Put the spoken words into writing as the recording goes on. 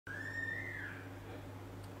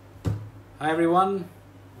Hi everyone,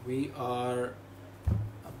 we are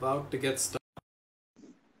about to get started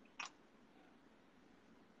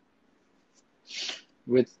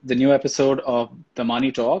with the new episode of the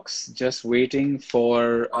Money Talks. Just waiting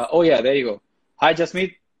for. Oh yeah, there you go. Hi,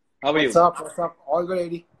 Jasmeet. How are What's you? up? What's up? All good,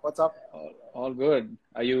 Eddie. What's up? All good.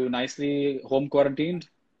 Are you nicely home quarantined?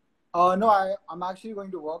 No, I'm actually going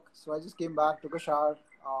to work. So I just came back, took a shower,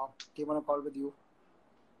 came on a call with you.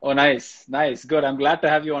 Oh, nice, nice, good. I'm glad to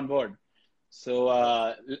have you on board.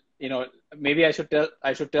 So, you know, maybe I should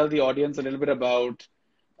tell the audience a little bit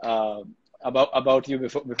uh, about you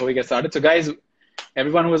before we get started. So, guys,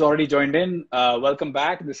 everyone who has already joined in, welcome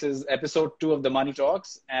back. This is episode 2 of the Money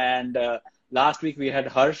Talks, and last week we had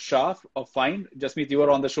Harsh Shah of Find. Jasmeet, you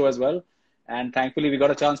were on the show as well, and thankfully we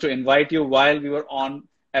got a chance to invite you while we were on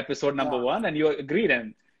episode number Yeah. 1, and you agreed,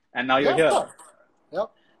 and now you're Yeah, of here. course.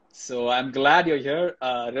 Yep. So I'm glad you're here.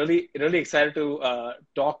 Really excited to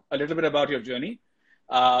talk a little bit about your journey.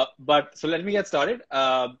 But so let me get started.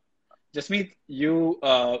 Jasmeet, you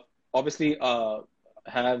obviously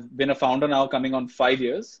have been a founder now, coming on 5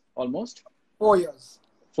 years almost. 4 years.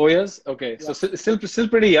 4 years, okay. So Yeah. still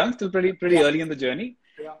pretty young, still pretty Yeah. early in the journey.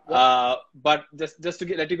 Yeah. Yep. But just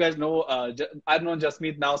to let you guys know, I've known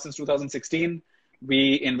Jasmeet now since 2016.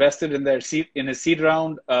 We invested in his seed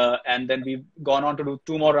round, and then we've gone on to do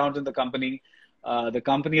 2 more rounds in the company. The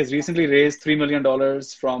company has recently raised $3 million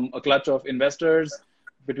from a clutch of investors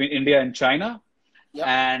between India and China. Yep.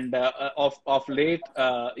 And of late,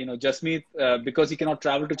 Jasmeet, because he cannot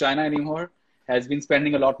travel to China anymore, has been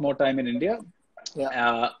spending a lot more time in India.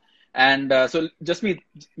 Yeah. Uh, so, Jasmeet,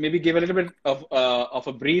 maybe give a little bit of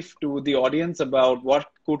a brief to the audience about what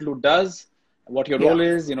Kutlu does, what your Yeah. role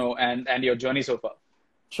is, and your journey so far.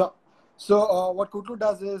 Sure. So what Kutlu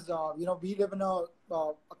does is, we live in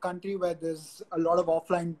a country where there's a lot of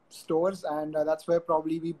offline stores, and that's where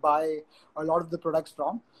probably we buy a lot of the products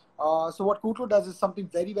from. So what Kutlu does is something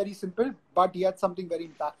very, very simple, but yet something very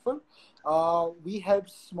impactful. We help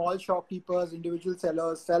small shopkeepers, individual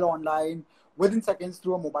sellers sell online within seconds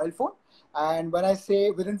through a mobile phone. And when I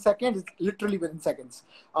say within seconds, it's literally within seconds.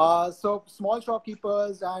 So small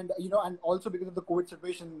shopkeepers, and also because of the COVID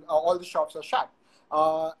situation, all the shops are shut.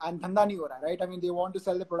 And dhanda nahi ho raha, right? I mean, they want to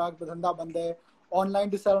sell the product, but dhanda band hai. Online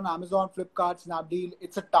to sell on Amazon, Flipkart, Snapdeal,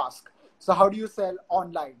 it's a task. So how do you sell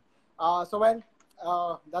online?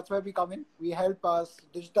 That's where we come in. We help us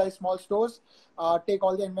digitize small stores, take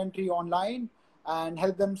all the inventory online, and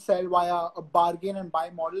help them sell via a bargain and buy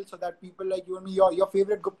model, so that people like you and me, your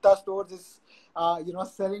favorite Gupta stores is,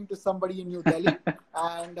 selling to somebody in New Delhi,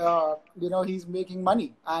 and he's making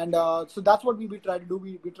money. And so that's what we try to do.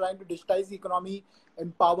 We try to digitize the economy,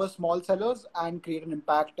 empower small sellers, and create an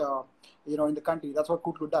impact, in the country. That's what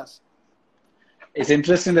Kutlu does. It's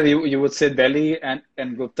interesting that you would say Delhi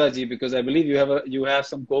and Gupta ji, because I believe you have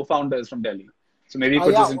some co-founders from Delhi. So maybe you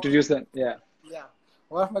could Yeah. just introduce them. Yeah. Yeah,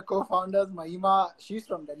 one of my co-founders, Mahima, she's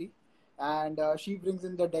from Delhi, and she brings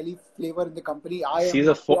in the Delhi flavor in the company. I She's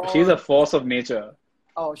am a pure. force of nature.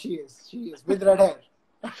 Oh, she is with red hair.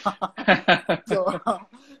 So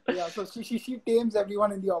yeah, so she tames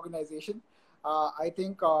everyone in the organization. I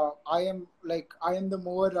think I am the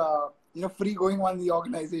more free going one in the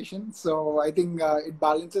organization. So I think it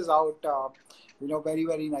balances out very,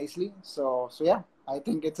 very nicely. So yeah, I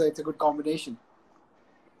think it's a good combination.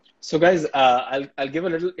 So, guys, I'll give a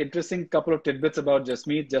little interesting couple of tidbits about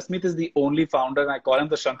Jasmeet. Jasmeet is the only founder, and I call him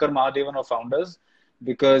the Shankar Mahadevan of founders,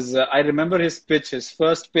 because I remember his pitch, his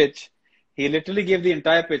first pitch. He literally gave the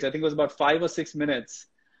entire pitch. I think it was about 5 or 6 minutes.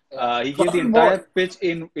 Yeah, He gave the probably entire more. pitch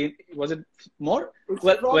in was it more? It's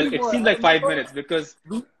Well, probably it more. seemed I like five remember minutes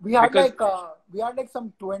we had because like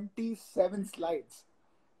some 27 slides,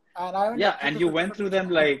 and I went yeah, like, and you went through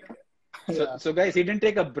them like so. yeah, So, guys, he didn't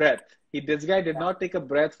take a breath. This guy did yeah, not take a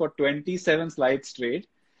breath for 27 slides straight.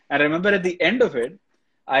 And I remember at the end of it,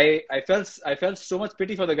 I felt so much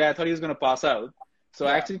pity for the guy. I thought he was going to pass out. So I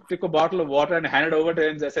yeah, actually took a bottle of water and handed over to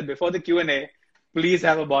him. I said, before the Q&A, please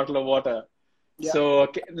have a bottle of water. yeah. So,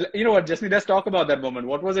 okay, you know what, Jasmine, let's talk about that moment.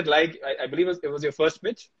 What was it like? I believe it was your first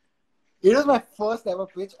pitch. It was my first ever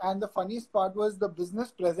pitch, and the funniest part was the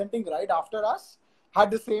business presenting right after us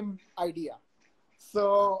had the same idea.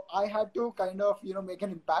 So I had to kind of make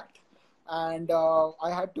an impact, and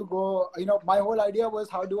I had to go. My whole idea was,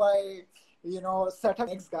 how do I set up the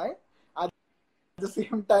next guy at the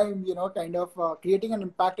same time, kind of creating an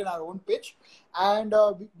impact in our own pitch. And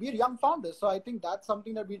we're young founders, so I think that's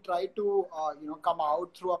something that we try to come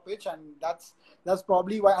out through our pitch, and that's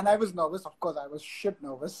probably why. And I was nervous, of course. I was shit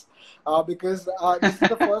nervous, because this is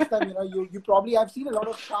the first time. You probably, I've seen a lot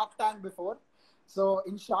of Shark Tank before. So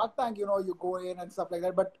in Shark Tank, you go in and stuff like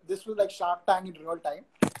that. But this was like Shark Tank in real time.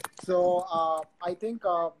 So I think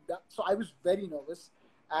so I was very nervous,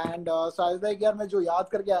 and so I was like, "यार मैं जो याद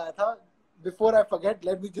करके आया था, before I forget,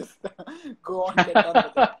 let me just go on get done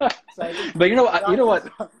with it." So I think But you know what?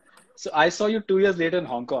 that So I saw you 2 years later in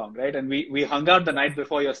Hong Kong, right? And we hung out the night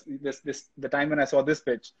before the time when I saw this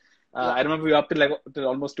pitch. yeah, I remember we were up till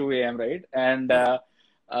almost 2 a.m., right?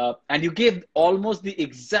 And you gave almost the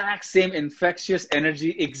exact same infectious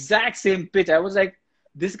energy, exact same pitch. I was like,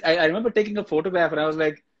 this. I remember taking a photograph, and I was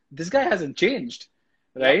like, this guy hasn't changed,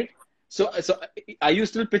 yeah. right? So are you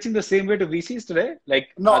still pitching the same way to VCs today? Like,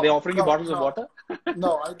 No, are they offering you no, bottles of no. water?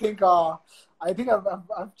 No, I think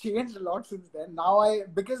I've changed a lot since then.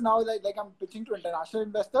 Because now like I'm pitching to international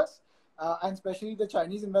investors, and especially the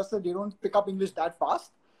Chinese investors, they don't pick up English that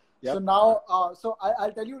fast. So Yep. now,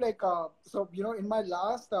 I'll tell you in my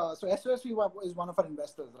last, so SOSV is one of our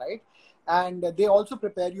investors, right? And they also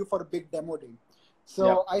prepare you for a big demo day. So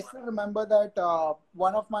Yep. I still remember that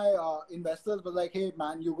one of my investors was like, "Hey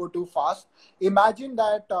man, you go too fast. Imagine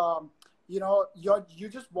that you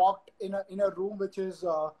just walked in a room which is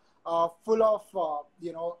full of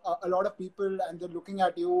a lot of people, and they're looking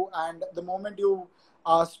at you, and the moment you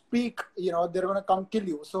speak, they're gonna come kill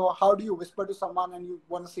you. So how do you whisper to someone and you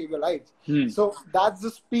want to save your lives? Hmm. So that's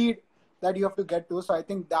the speed that you have to get to. So I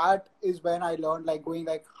think that is when I learned, like, going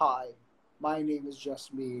like, "Hi, my name is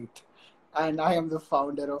Jasmeet, and I am the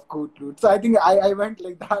founder of Kootloot." So I think I went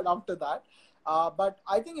like that after that. But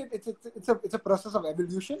I think it's a process of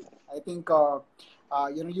evolution. I think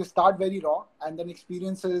you start very raw, and then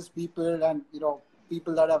experiences, people, and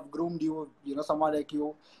people that have groomed you, someone like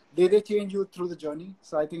you, they change you through the journey.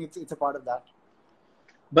 So I think it's a part of that.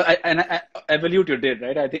 But Evolute you did,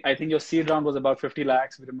 right? I think your seed round was about 50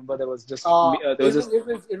 lakhs. We remember there was just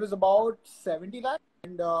It was about 70 lakhs,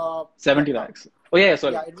 and 70 lakhs. Oh yeah,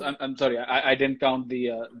 sorry. Yeah, it was, I'm sorry. I didn't count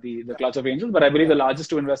the Clutch of Angels, but I believe the largest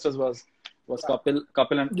two investors was Kapil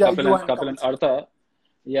and Artha.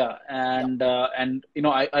 Yeah, and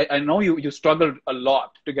I know you struggled a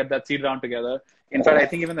lot to get that seed round together. In fact, I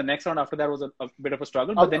think even the next round after that was a bit of a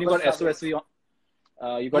struggle. But then you got SOSV on.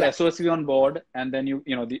 SOSV on board, and then you've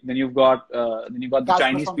got the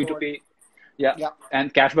Chinese P2P,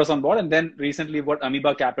 and Cashbus on board, and then recently you've got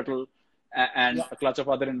Amoeba Capital and a clutch of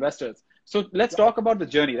other investors. So let's talk about the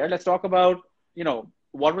journey, right? Let's talk about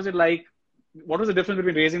what was it like? What was the difference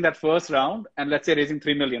between raising that first round and, let's say, raising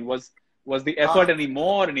 3 million? Was the effort any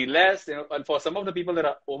more, any less? And for some of the people that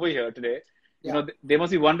are over here today, they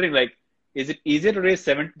must be wondering, like, is it easier to raise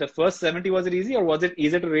the first 70? Was it easy, or was it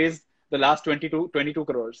easier to raise the last 22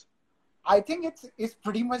 crores? I think it's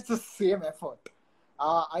pretty much the same effort.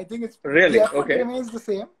 I think really the effort okay. remains the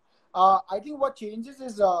same. I think what changes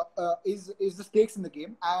is the stakes in the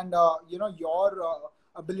game, and your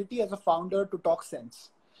ability as a founder to talk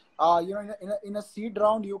sense. In a seed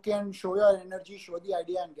round, you can show your energy, show the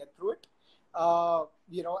idea, and get through it.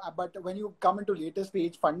 But when you come into later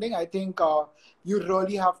stage funding, I think you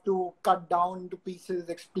really have to cut down into pieces,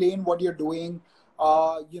 explain what you're doing,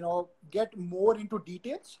 get more into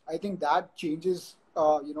details. I think that changes,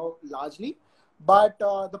 largely. But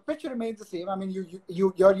the pitch remains the same. I mean,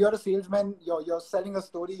 you're a salesman. You're selling a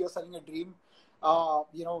story. You're selling a dream.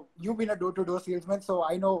 You've been a door-to-door salesman, so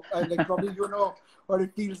I know, probably what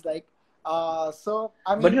it feels like. So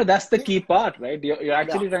I mean, but that's the key part, right? You're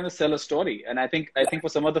actually trying to sell a story, and I think for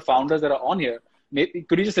some of the founders that are on here,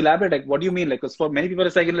 could you just elaborate, like, what do you mean? Like, because for many people,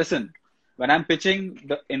 it's like, listen, when I'm pitching,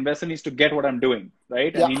 the investor needs to get what I'm doing,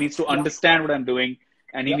 right? And he needs to understand what I'm doing,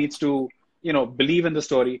 and he needs to, believe in the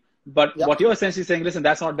story. But what you're essentially saying, listen,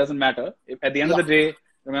 doesn't matter. At the end of the day,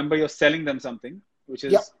 remember, you're selling them something, which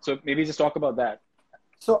is, so maybe just talk about that.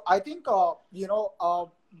 So I think,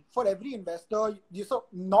 for every investor, so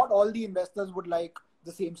not all the investors would like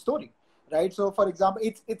the same story, right? So for example,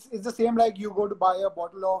 it's the same like you go to buy a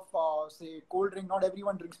bottle of, say, cold drink. Not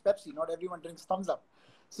everyone drinks Pepsi. Not everyone drinks Thumbs Up.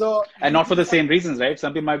 So, and not for the same reasons, right?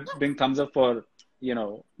 Some people might drink Thumbs Up for,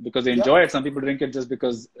 because they enjoy it. Some people drink it just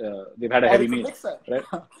because they've had a heavy meal, right?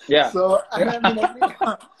 Yeah. So I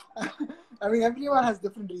mean, everyone has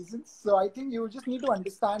different reasons. So I think you just need to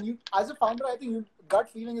understand. You, as a founder, I think gut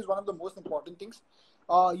feeling is one of the most important things.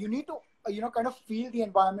 You need to, kind of feel the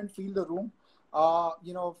environment, feel the room,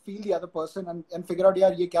 feel the other person, and figure out,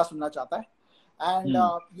 yaar, ye kya sunna chahta hai. And,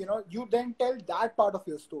 you then tell that part of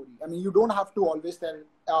your story. I mean, you don't have to always tell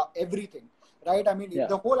everything, right? I mean,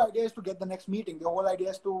 the whole idea is to get the next meeting. The whole idea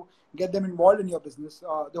is to get them involved in your business.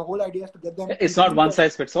 The whole idea is to get them... It's not one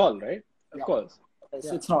size fits all, right? Of course.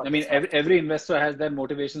 It's not. I mean, every investor has their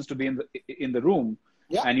motivations to be in the room.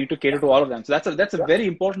 Yeah. and you need to cater to all of them. So that's a Yeah. very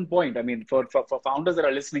important point. I mean, for founders that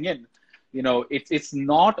are listening in, it's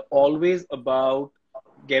not always about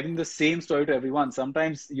giving the same story to everyone.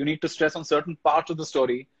 Sometimes you need to stress on certain parts of the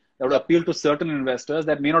story that would Yep. appeal to certain investors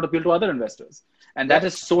that may not appeal to other investors. And that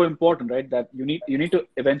Yep. is so important, right? That you need to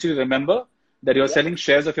eventually remember that you're Yep. selling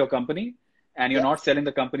shares of your company and you're Yep. not selling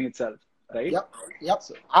the company itself, right? Yep. Yep.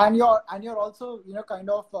 So, And you're also kind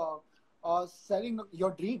of selling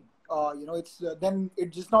your dream. It's then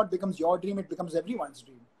it just not becomes your dream; it becomes everyone's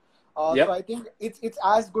dream. So yep, I think it's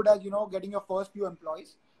as good as getting your first few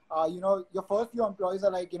employees. Your first few employees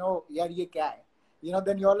are like yeah, ye kya hai?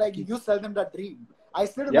 Then you're like you sell them that dream. I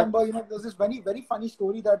still yep, remember there's this very very funny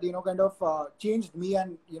story that kind of changed me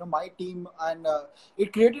and my team, and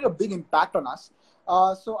it created a big impact on us.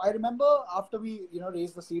 So I remember after we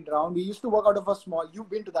raised the seed round, we used to work out of a small. You've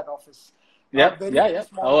been to that office, yep, very yeah, very yeah.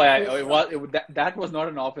 small Oh, office. that was not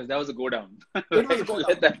an office. That was a go down. It was go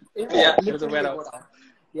Let down. that, It yeah, was it was a literally a go warehouse. down.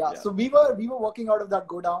 Yeah. Yeah. So we were working out of that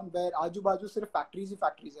go down where Aju Baju sirf factories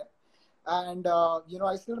hai. And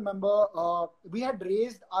I still remember we had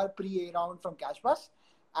raised our pre-A round from Cashbus,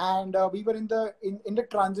 and we were in the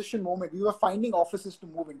transition moment. We were finding offices to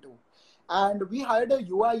move into, and we hired a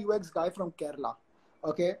UI UX guy from Kerala.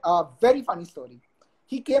 Okay, very funny story.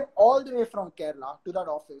 He came all the way from Kerala to that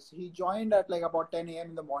office. He joined at like about 10 a.m.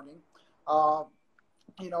 in the morning. Uh,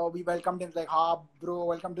 we welcomed him like, bro,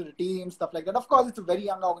 welcome to the team, stuff like that. Of course, it's a very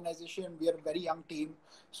young organization. We are a very young team.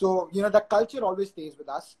 So, the culture always stays with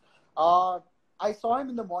us. I saw him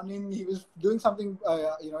in the morning. He was doing something,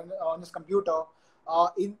 on his computer.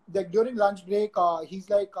 During lunch break, he's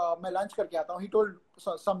like, "मैं lunch करके आता हूँ." He told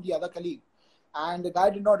some the other colleague, and the guy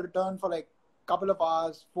did not return for like couple of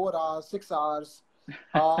hours, 4 hours, 6 hours,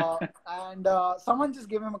 and someone just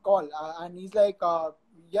gave him a call, and he's like,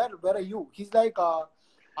 "Yeah, where are you?" He's like,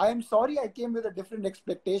 "I am sorry, I came with a different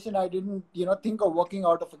expectation. I didn't, think of working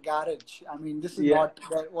out of a garage. I mean, this is Yeah.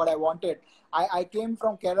 not what I wanted. I came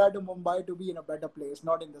from Kerala to Mumbai to be in a better place,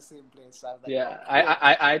 not in the same place." I was like, Yeah,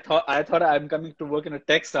 okay. I thought I'm coming to work in a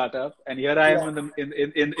tech startup, and here I am Yeah.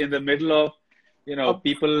 in the middle of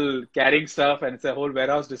people carrying stuff, and it's a whole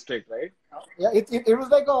warehouse district, right? Yeah, it was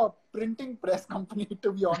like a printing press company,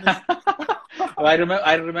 to be honest.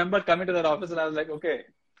 I remember coming to that office, and I was like, okay,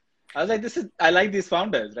 I was like, I like these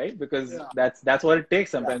founders, right? Because Yeah. that's what it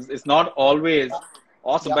takes Yeah. sometimes. It's not always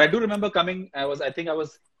awesome, Yeah. but I do remember coming.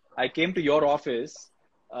 I came to your office,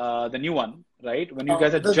 the new one, right? When you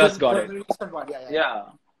guys had just got The it. recent one. Yeah. Yeah.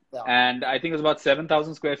 Yeah. And I think it's about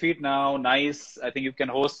 7,000 square feet now. Nice. I think you can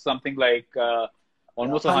host something like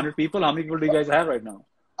almost Yeah. 100 people. How many people do you guys have right now?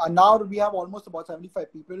 Now we have almost about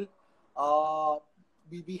 75 people.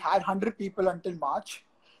 We had 100 people until March.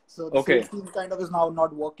 So the Okay. sales team kind of is now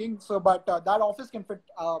not working. So, but that office can fit,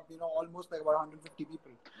 almost like about 150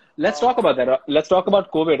 people. Let's talk about that. Let's talk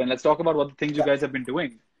about COVID, and let's talk about what the things you Yeah. guys have been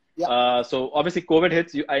doing. Yeah. So obviously COVID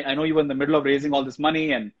hits you. I know you were in the middle of raising all this money,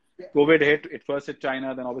 and Yeah. COVID hit. It first hit China,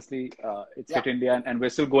 then obviously it's hit Yeah. India, and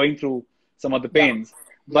we're still going through some of the Yeah. pains.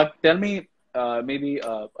 But tell me maybe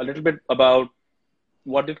a little bit about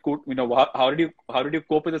what did how did you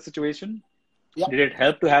cope with the situation? Yeah. Did it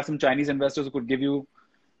help to have some Chinese investors who could give you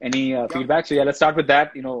any Yeah. feedback? So yeah, let's start with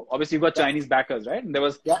that. Obviously you've got Yeah. Chinese backers, right? And there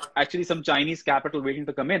was Yeah. actually some Chinese capital waiting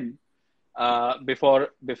to come in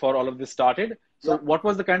before all of this started. So Yeah. what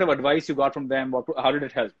was the kind of advice you got from them? How did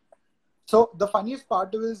it help? So the funniest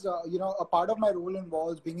part is, a part of my role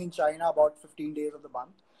involves being in China about 15 days of the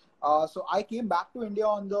month. So I came back to India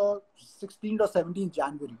on the 16th or 17th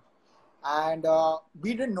January. And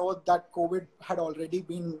we didn't know that COVID had already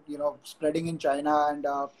been, spreading in China. And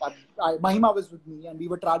Mahima was with me, and we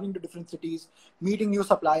were traveling to different cities, meeting new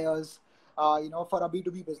suppliers, for our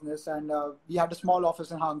B2B business. And we had a small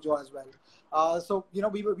office in Hangzhou as well. So,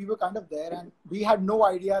 we were kind of there, and we had no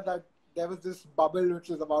idea that there was this bubble which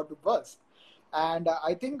was about to burst. And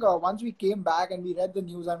I think once we came back and we read the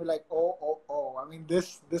news, and we're like, oh, I mean,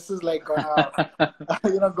 this is like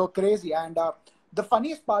gonna, go crazy. And the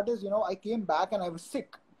funniest part is, I came back and I was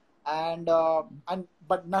sick, and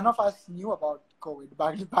but none of us knew about COVID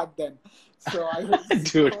back then. So I was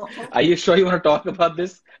Dude, are you sure you want to talk about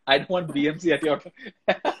this? I don't want BMC at your.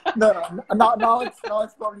 no. Now it's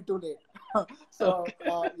probably too late. So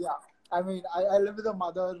yeah. I mean, I live with a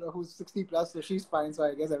mother who's 60 plus, so she's fine. So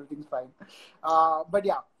I guess everything's fine. But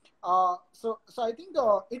yeah, so I think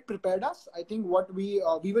it prepared us. I think what we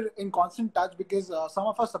were in constant touch because some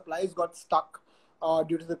of our supplies got stuck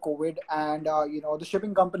due to the COVID, and the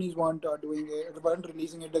shipping companies weren't doing it, they weren't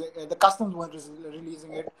releasing it, the customs weren't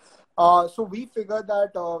releasing it. So we figured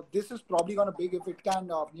that this is probably going to big if it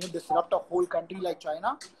can disrupt a whole country like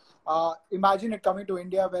China. Imagine it coming to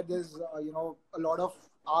India where there's a lot of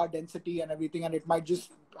our density and everything, and it might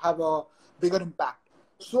just have a bigger impact.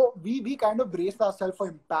 So we kind of braced ourselves for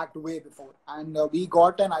impact way before, and we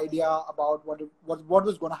got an idea about what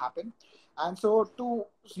was going to happen. And so to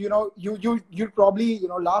you probably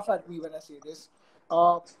laugh at me when I say this.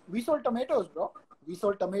 We sold tomatoes, bro. We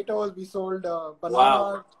sold tomatoes. We sold bananas.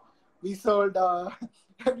 Wow. We sold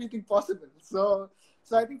everything possible. So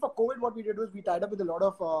I think for COVID, what we did was we tied up with a lot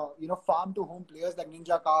of farm to home players like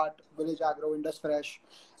Ninja Cart, Village Agro, Indus Fresh,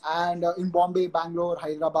 and in Bombay, Bangalore,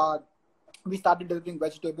 Hyderabad, we started delivering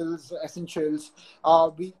vegetables, essentials.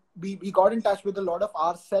 We got in touch with a lot of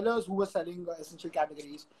our sellers who were selling essential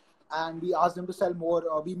categories, and we asked them to sell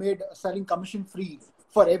more. We made selling commission free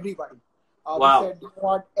for everybody. Wow. We said, you know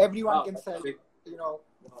what, everyone Wow. can sell, Wow.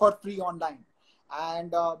 for free online.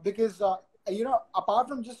 And because, apart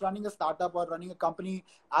from just running a startup or running a company,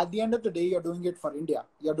 at the end of the day, you're doing it for India.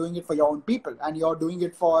 You're doing it for your own people, and you're doing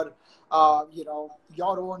it for,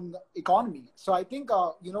 your own economy. So I think,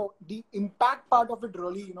 the impact part of it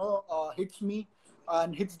really, hits me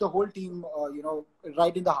and hits the whole team,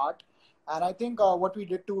 right in the heart. And I think what we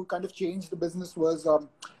did to kind of change the business was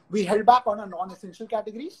we held back on our non-essential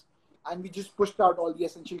categories, and we just pushed out all the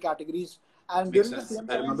essential categories. And Makes during the sense. same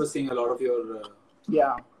I time, remember seeing a lot of your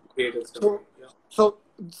yeah. creative stuff. So, Yeah. so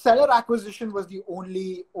seller acquisition was the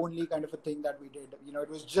only kind of a thing that we did. It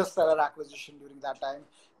was just seller acquisition during that time.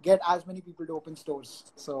 Get as many people to open stores.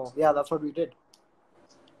 So yeah, that's what we did.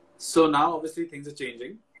 So now, obviously, things are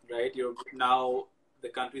changing, right? You're now the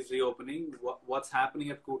country's reopening. What's happening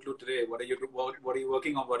at Kootlu today? What are you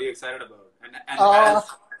working on? What are you excited about? And as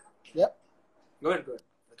Yep. go ahead.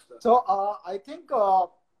 So I think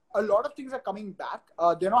a lot of things are coming back.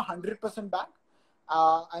 They're not 100% back.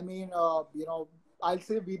 I mean, I'll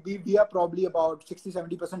say we are probably about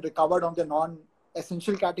 60-70% recovered on the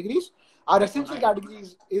non-essential categories. Our essential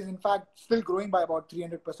categories is in fact still growing by about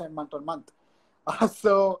 300% month on month.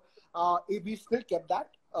 So we still kept that.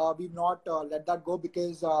 We've not let that go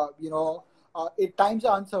because times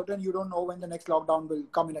are uncertain. You don't know when the next lockdown will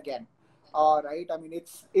come in again. Right? I mean,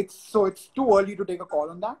 it's too early to take a call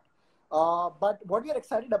on that. But what we are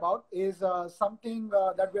excited about is something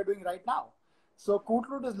that we are doing right now. So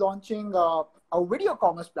Kootlu is launching a video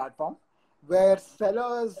commerce platform where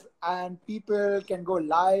sellers and people can go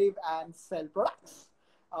live and sell products.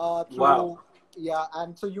 Wow. Yeah,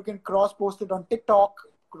 and so you can cross post it on TikTok,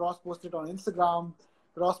 cross post it on Instagram,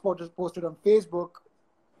 cross post it on Facebook,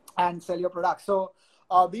 and sell your products. So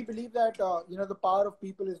we believe that the power of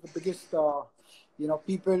people is the biggest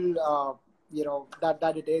people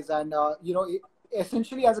that it is, and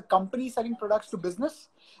essentially as a company selling products to business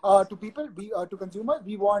to people, to consumers,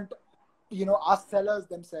 we want our sellers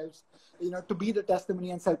themselves to be the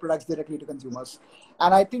testimony and sell products directly to consumers.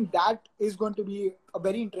 And I think that is going to be a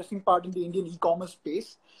very interesting part in the Indian e-commerce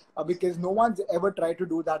space because no one's ever tried to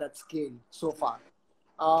do that at scale so far.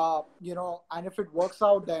 And if it works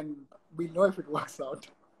out, then we'll know if it works out.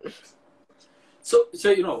 So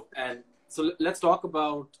let's talk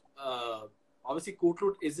about obviously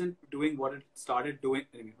Kootlu isn't doing what it started doing,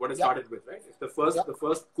 what it started with, right? The first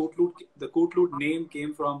Kootlu, the Kootlu name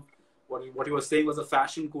came from what you were saying was a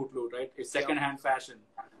fashion Kootlu, right? It's second-hand fashion,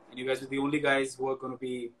 and you guys were the only guys who are going to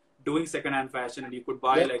be doing second-hand fashion, and you could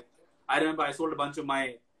buy I remember I sold a bunch of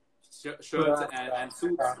my shirts and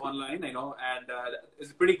suits online, and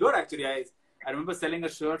it's pretty good actually. I remember selling a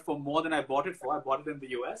shirt for more than I bought it for. I bought it in the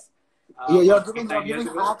US. You're giving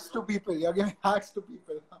hacks to people. You're giving hacks to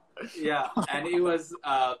people. Yeah, and it was,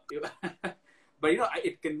 but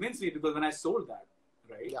it convinced me because when I sold that,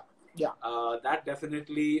 right? Yeah. That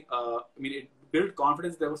definitely, it built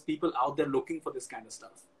confidence. There was people out there looking for this kind of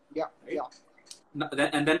stuff. Yeah. Right?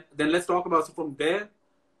 Yeah. Then let's talk about, so from there,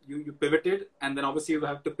 you pivoted, and then obviously you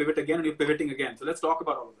have to pivot again, and you're pivoting again. So let's talk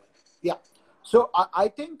about all of that. Yeah. So I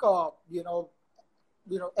think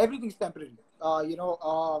everything's temporary.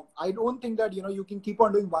 I don't think that you can keep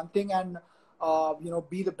on doing one thing and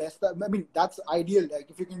be the best. I mean, that's ideal. Like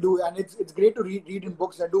if you can do, and it's great to read in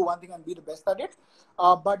books that do one thing and be the best at it.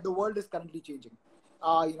 But the world is currently changing.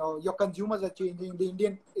 Your consumers are changing. The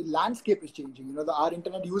Indian landscape is changing. Our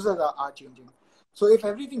internet users are changing. So if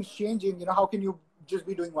everything's changing, how can you just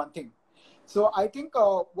be doing one thing? So I think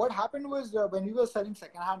what happened was when we were selling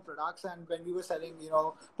secondhand products and when we were selling,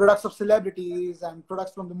 products of celebrities and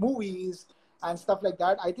products from the movies and stuff like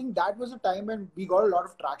that, I think that was a time when we got a lot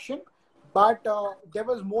of traction, but there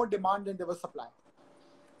was more demand than there was supply.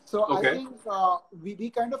 So I think we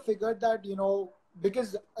kind of figured that,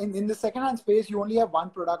 because in the secondhand space, you only have one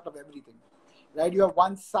product of everything. right? You have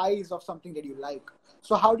one size of something that you like.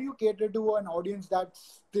 So how do you cater to an audience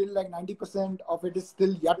that's still like 90% of it is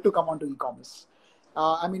still yet to come onto e-commerce?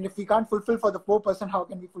 I mean, if we can't fulfill for the 4%, how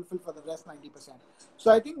can we fulfill for the rest 90%? So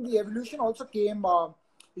I think the evolution also came,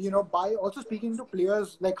 by also speaking to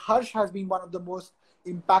players. Like Harsh has been one of the most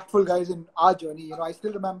impactful guys in our journey. I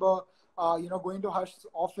still remember, going to Harsh's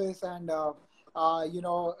office and,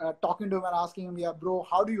 talking to him and asking him, yeah, bro,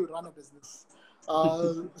 how do you run a business?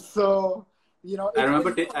 So, I it's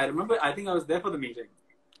remember. been, I remember. I think I was there for the meeting.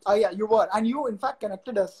 yeah, you were, and you in fact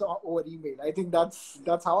connected us over email. I think that's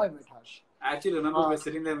how I met Harsh. I actually remember we were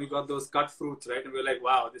sitting there and we got those cut fruits, right? And we were like,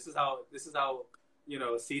 wow, this is how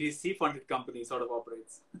Series C funded company sort of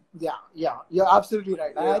operates. Yeah, you're absolutely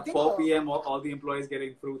right. And Yeah, I think 4 p.m. all the employees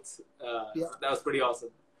getting fruits. yeah, That was pretty awesome.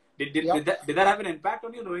 Did yeah. did that have an impact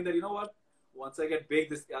on you, knowing that, you know what, once I get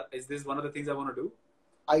big, is this one of the things I want to do?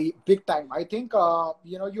 Big time. I think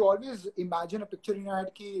you always imagine a picture in your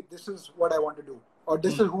head ki this is what I want to do or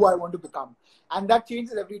this is who I want to become, and that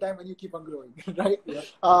changes every time when you keep on growing, right? Yeah.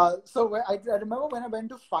 So I remember when I went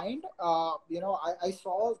to Find, I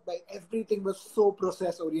saw like everything was so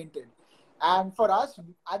process oriented, and for us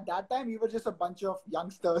at that time we were just a bunch of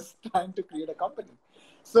youngsters trying to create a company.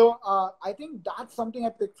 So I think that's something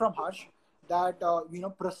I picked from Harsh, that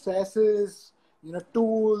processes,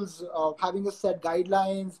 tools, having a set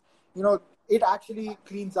guidelines, it actually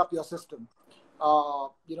cleans up your system,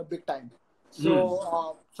 big time.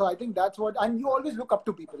 So I think that's what, and you always look up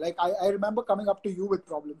to people. Like I remember coming up to you with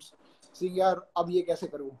problems, saying, "Yaar, ab ye kaise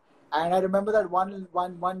karu?" And I remember that one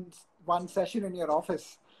session in your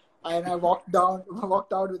office, and I walked out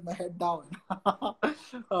with my head down.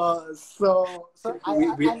 So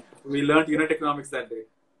We learned unit economics that day.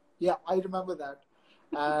 yeah, I remember that.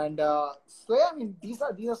 And so yeah, I mean, these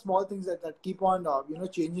are small things that keep on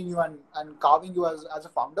changing you and carving you as a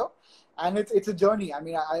founder, and it's a journey. I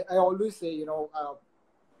mean, I always say,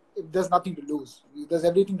 there's nothing to lose, there's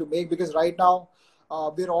everything to make, because right now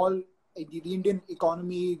we're all the Indian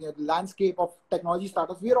economy, the landscape of technology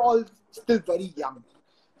startups, we're all still very young.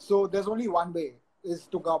 So there's only one way, is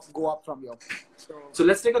to go up from here. So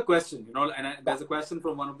let's take a question, there's a question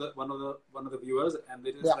from one of the viewers, and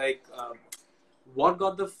it is like, what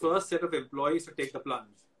got the first set of employees to take the plunge?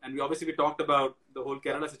 And we talked about the whole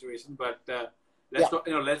Kerala situation, but let's talk,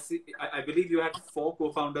 let's see. I believe you had 4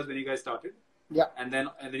 co-founders when you guys started. Yeah. And then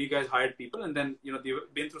you guys hired people, and then you've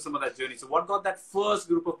been through some of that journey. So what got that first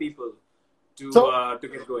group of people to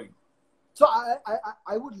get going? So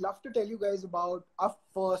I would love to tell you guys about our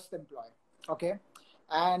first employee. Okay.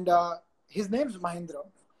 And his name's Mahindra.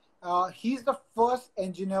 He's the first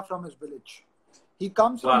engineer from his village. He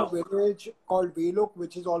comes from a village called Velok,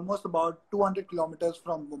 which is almost about 200 kilometers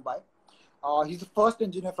from Mumbai. He's the first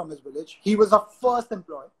engineer from his village. He was our first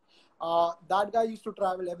employee. That guy used to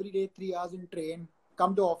travel every day 3 hours in train,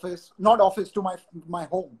 come to office, not office, to my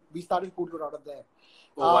home. We started Cooltoot out of there.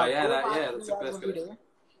 That's a place.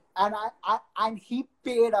 And he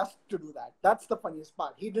paid us to do that. That's the funniest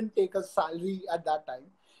part. He didn't take a salary at that time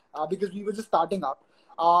because we were just starting up.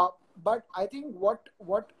 But I think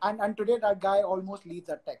and today that guy almost leads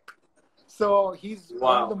at tech. So he's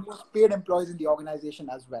one of the most paid employees in the organization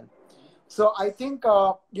as well. So I think,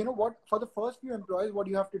 for the first few employees, what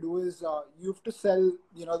you have to do is you have to sell,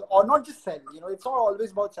 or not just sell, it's not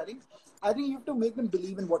always about selling. I think you have to make them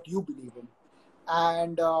believe in what you believe in.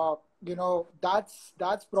 And,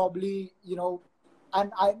 that's probably,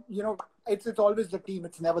 and it's always the team.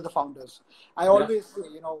 It's never the founders. I always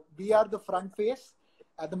say, we are the front face.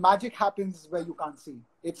 The magic happens where you can't see.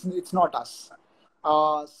 It's not us.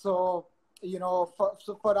 So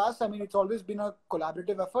for us, I mean, it's always been a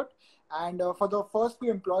collaborative effort. And for the first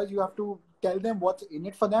few employees, you have to tell them what's in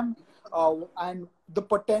it for them. And the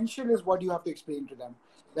potential is what you have to explain to them.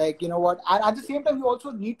 Like, and at the same time, you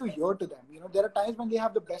also need to hear to them. There are times when they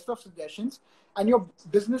have the best of suggestions and your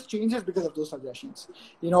business changes because of those suggestions,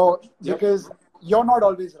 because you're not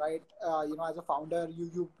always right. As a founder,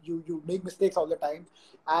 you make mistakes all the time.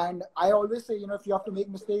 And I always say, if you have to make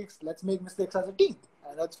mistakes, let's make mistakes as a team.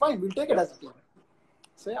 And that's fine. We'll take it as a team.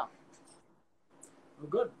 So, yeah.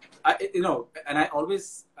 Good. And I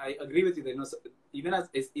agree with you that, even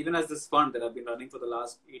as this fund that I've been running for the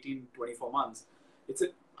last 18, 24 months, it's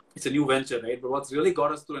a new venture, right? But what's really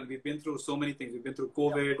got us through, and we've been through so many things. We've been through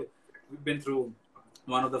COVID. We've been through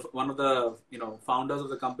one of the founders of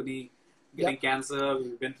the company getting cancer.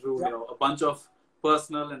 We've been through a bunch of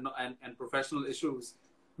personal and professional issues.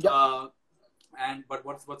 But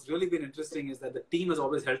what's really been interesting is that the team has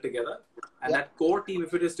always held together, and that core team,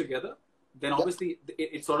 if it is together, then obviously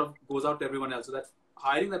it sort of goes out to everyone else. So that's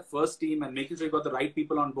hiring that first team and making sure you got the right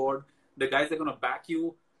people on board, the guys that are going to back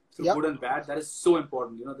you through Yep. good and bad. That is so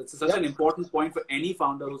important. You know, that's such Yep. an important point for any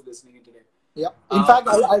founder who's listening in today. Yeah. In fact,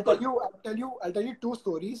 I'll good. tell you two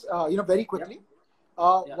stories. Very quickly.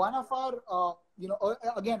 Yeah. One of our,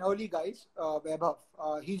 again, early guys, Vaibhav,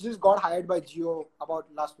 he just got hired by Jio about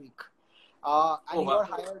last week. And he got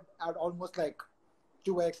hired at almost like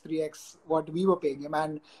 2x, 3x what we were paying him.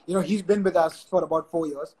 And, he's been with us for about 4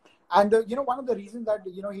 years. And, one of the reasons that,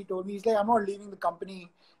 he told me, he's like, I'm not leaving the company,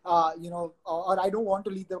 or I don't want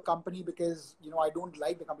to leave the company because, I don't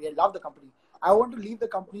like the company. I love the company. I want to leave the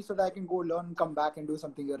company so that I can go learn and come back and do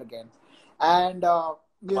something here again. And,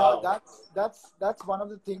 that's one of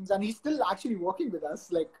the things. And he's still actually working with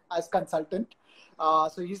us, like as consultant.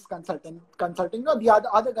 So he's consulting. No, the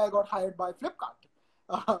other guy got hired by Flipkart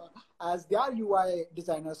as their UI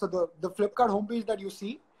designer. So the Flipkart homepage that you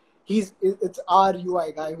see, it's our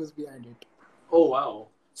UI guy who's behind it. Oh wow!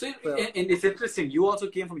 So and it's interesting. You also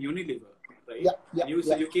came from Unilever, right? Yeah.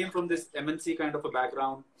 So you came from this MNC kind of a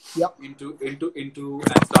background. Yeah. Into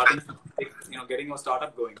and starting, getting your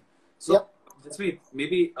startup going. So just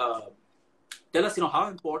maybe tell us, how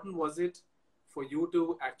important was it for you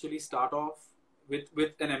to actually start off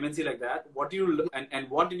with an MNC like that? What do you and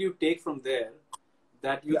what did you take from there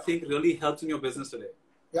that you think really helps in your business today?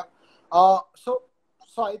 Yeah.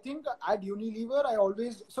 So I think at Unilever,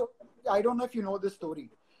 I don't know if you know this story.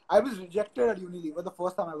 I was rejected at Unilever the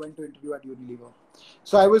first time I went to interview at Unilever.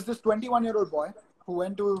 So I was this 21-year-old boy who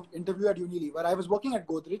went to interview at Unilever. I was working at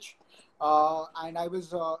Godrej, and I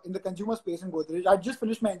was in the consumer space in Godrej. I just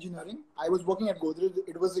finished my engineering. I was working at Godrej.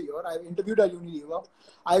 It was a year. I interviewed at Unilever.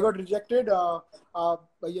 I got rejected,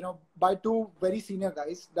 by two very senior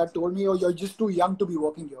guys that told me, "Oh, you're just too young to be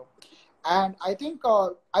working here." And I think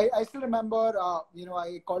I still remember,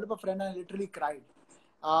 I called up a friend and I literally cried.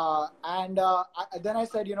 Then I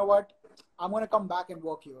said, you know what, I'm going to come back and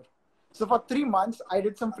work here. So for 3 months, I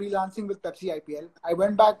did some freelancing with Pepsi IPL. I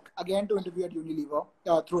went back again to interview at Unilever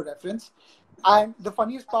through reference. And the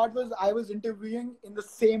funniest part was I was interviewing in the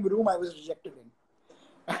same room I was rejected in.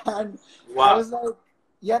 And I was like,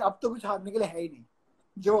 yaar, ab to kuch haarne ke liye hai hi nahi.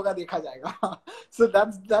 Jo hoga dekha jayega. So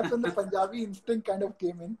that's when the Punjabi instinct kind of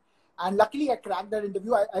came in. And luckily, I cracked that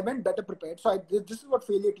interview. I went better prepared. So this is what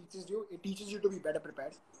failure teaches you. It teaches you to be better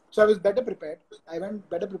prepared. So I was better prepared. I went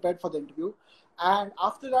better prepared for the interview. And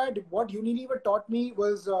after that, what Unilever taught me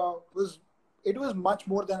was much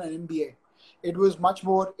more than an MBA. It was much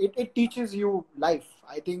more. It teaches you life.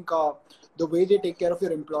 I think the way they take care of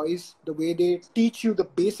your employees, the way they teach you the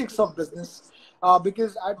basics of business.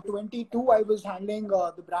 Because at 22, I was handling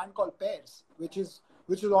the brand called Pears, which is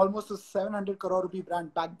almost a 700 crore rupee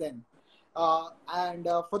brand back then. And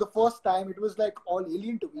for the first time, it was like all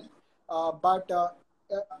alien to me. But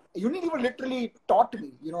Unilever literally taught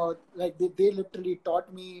me, they literally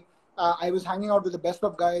taught me. I was hanging out with the best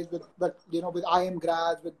of guys, with IM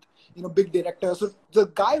grads, with big directors. So the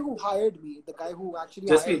guy who hired me, the guy who actually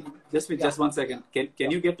just 1 second.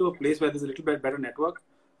 Can you get to a place where there's a little bit better network?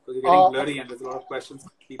 Because you're getting blurry and there's a lot of questions.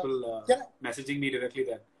 People messaging me directly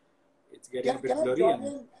that it's getting a bit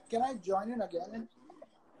blurry. Can I join in again?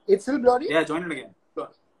 It's still blurry? Yeah, join in again.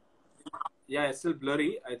 Yeah, it's still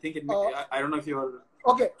blurry. I think it. I don't know if you're.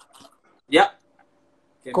 Okay. Yeah.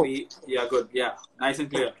 Can cool. we? Yeah, good. Yeah, nice and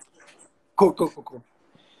clear. Cool.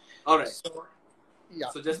 All right. So,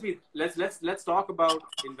 So let's talk about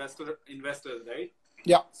investors, right?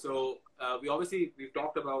 Yeah. So we've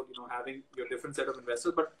talked about having your different set of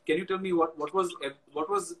investors, but can you tell me what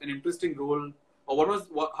was an interesting role,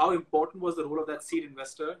 or how important was the role of that seed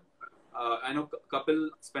investor? I know Kapil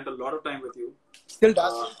spent a lot of time with you. Still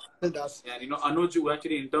does. And Anuj, who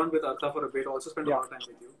actually interned with Artha for a bit, also spent a lot of time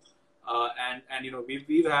with you. And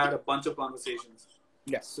we've had a bunch of conversations.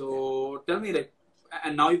 Yeah. So tell me,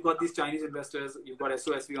 and now you've got these Chinese investors, you've got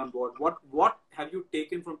SOSV on board. What have you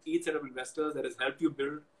taken from each set of investors that has helped you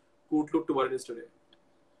build Kootlook to what it is today?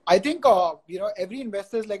 I think every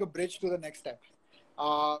investor is like a bridge to the next step.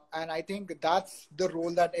 And I think that's the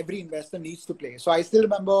role that every investor needs to play. So I still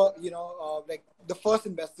remember, like the first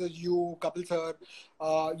investors, you, Kapil sir,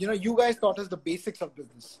 you guys taught us the basics of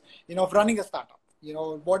business, of running a startup.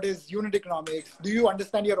 What is unit economics? Do you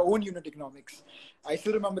understand your own unit economics? I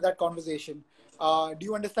still remember that conversation. Do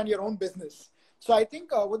you understand your own business? So I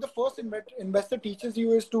think what the first investor teaches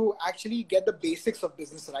you is to actually get the basics of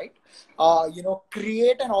business right.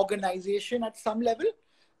 Create an organization at some level.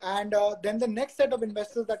 And then the next set of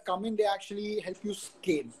investors that come in, they actually help you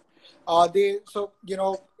scale.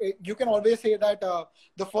 You can always say that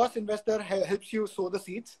the first investor helps you sow the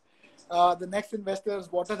seeds. The next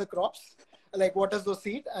investors water the crops. like waters those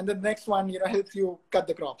seeds, and the next one, helps you cut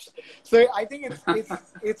the crops. So I think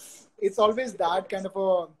it's always that kind of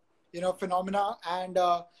a, phenomena.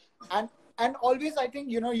 And always, I think,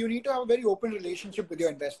 you need to have a very open relationship with your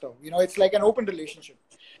investor. It's like an open relationship.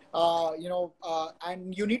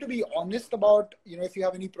 And you need to be honest about, if you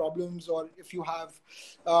have any problems or if you have,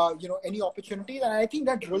 any opportunities. And I think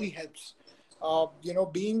that really helps.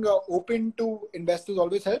 Being open to investors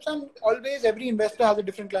always helps. And always every investor has a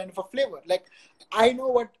different kind of a flavor. Like, I know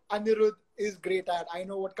what Anirudh is great at. I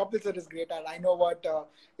know what Kapil sir is great at. I know what,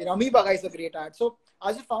 Amoeba guys are great at. So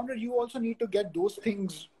as a founder, you also need to get those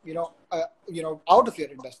things, out of your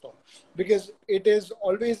investor, because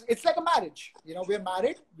it's like a marriage. We're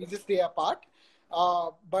married, we just stay apart.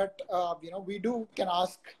 But we can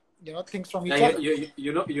ask, things from each other.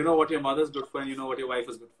 You know what your mother's good for, and you know what your wife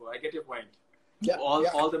is good for. I get your point. Yeah.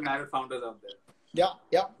 All the married founders out there.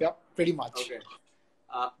 Yeah. Pretty much. Okay.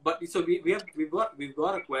 But so we've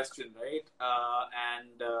got a question, right?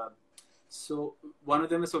 So one of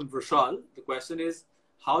them is from Vishal. The question is,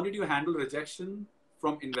 how did you handle rejection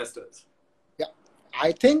from investors? Yeah,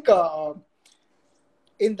 I think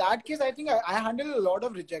in that case, I think I handled a lot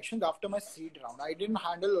of rejections after my seed round. I didn't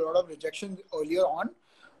handle a lot of rejections earlier on.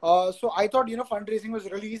 So I thought, fundraising was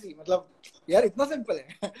really easy. Yeah, it's not simple.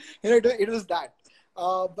 It was that.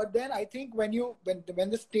 But then I think when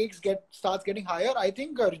the stakes starts getting higher, I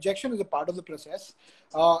think rejection is a part of the process.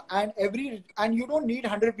 And you don't need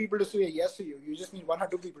 100 people to say yes to you. You just need 1 or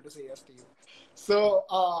 2 people to say yes to you. So,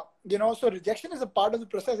 so rejection is a part of the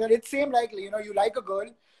process. And it's same like, you like a girl,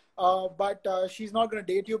 but she's not going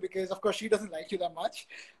to date you because, of course, she doesn't like you that much.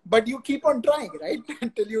 But you keep on trying, right?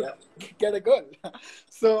 Until you get a girl.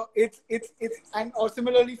 So or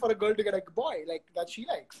similarly for a girl to get a boy like that she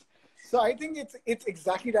likes. So I think it's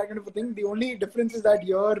exactly that kind of a thing. The only difference is that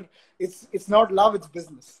it's not love, it's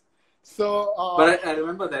business. So, but I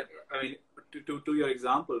remember that. I mean, to your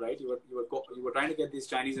example, right? You were trying to get these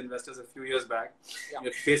Chinese investors a few years back. Yeah.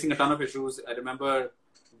 You're facing a ton of issues. I remember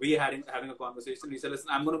we having a conversation. He said, "Listen,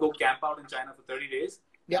 I'm going to go camp out in China for 30 days,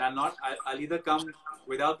 and I'll either come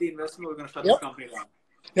without the investment, or we're going to shut this company down."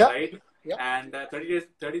 Yeah. Right? Yeah. And 30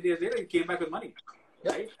 days later, he came back with money.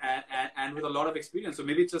 Right, and with a lot of experience. So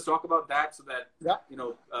maybe just talk about that, so that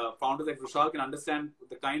founders like Vishal can understand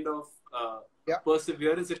the kind of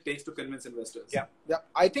perseverance it takes to convince investors. Yeah.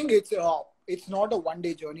 I think it's not a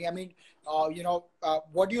one-day journey. I mean,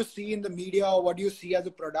 what you see in the media, what you see as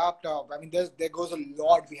a product. I mean, there goes a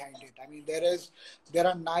lot behind it. I mean, there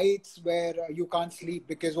are nights where you can't sleep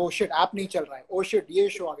because oh shit, app nahi chal raha hai. Oh shit, ye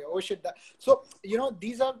show aa gaya. Oh shit, that. So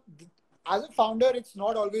these are. As a founder, it's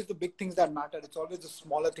not always the big things that matter. It's always the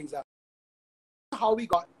smaller things that matter. How we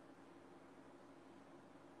got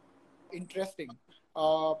interesting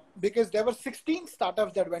because there were 16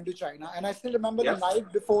 startups that went to China, and I still remember the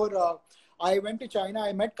night before I went to China,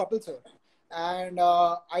 I met Kapil sir, and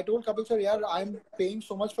I told Kapil sir, "Yeah, I'm paying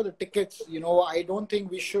so much for the tickets. I don't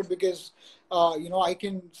think we should because I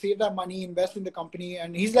can save that money, invest in the company."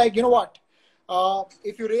 And he's like, "You know what?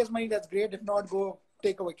 If you raise money, that's great. If not, go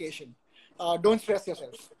take a vacation." Don't stress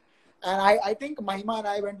yourself. And I think Mahima and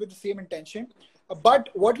I went with the same intention. But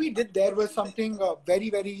what we did there was something very,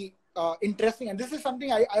 very interesting. And this is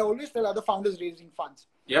something I always tell other founders raising funds.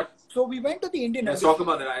 Yep. So we went to the Indian Embassy. Let's talk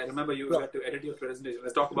about that. I remember you had to edit your presentation.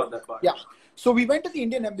 Let's talk about that part. Yeah. So we went to the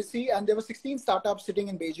Indian Embassy and there were 16 startups sitting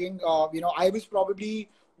in Beijing. I was probably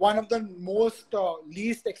one of the most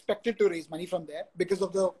least expected to raise money from there because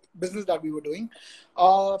of the business that we were doing.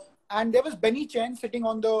 And there was Benny Chen sitting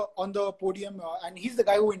on the podium, and he's the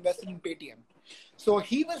guy who invested in Paytm. So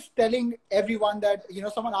he was telling everyone that,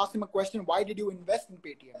 someone asked him a question, why did you invest in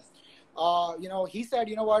Paytm? He said,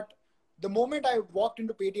 you know what, the moment I walked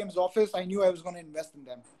into Paytm's office, I knew I was going to invest in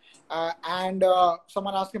them. And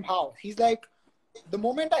someone asked him how. He's like, the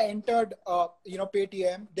moment I entered,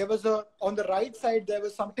 Paytm, there was on the right side, there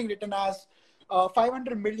was something written as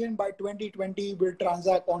 500 million by 2020 will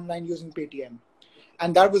transact online using Paytm.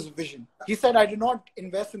 And that was vision. He said, I did not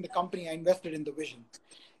invest in the company. I invested in the vision.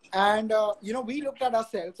 And, we looked at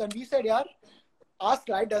ourselves and we said, yeah, our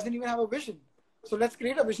slide doesn't even have a vision. So let's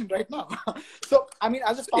create a vision right now. So, I mean,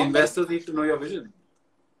 as a founder, investors need to know your vision.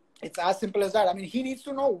 It's as simple as that. I mean, he needs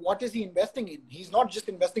to know what is he investing in. He's not just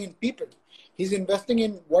investing in people. He's investing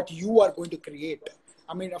in what you are going to create.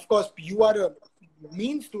 I mean, of course, you are a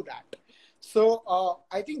means to that. So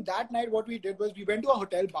I think that night what we did was we went to a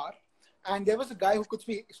hotel bar. And there was a guy who could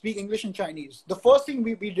speak English and Chinese. The first thing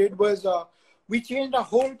we did was we changed our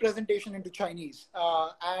whole presentation into Chinese.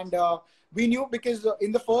 And we knew because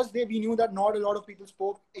in the first day, we knew that not a lot of people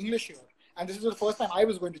spoke English here. and this is the first time I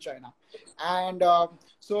was going to China. And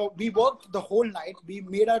so we worked the whole night. We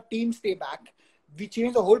made our team stay back. We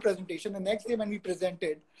changed the whole presentation. The next day when we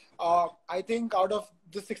presented, I think out of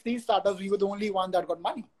the 16 startups, we were the only one that got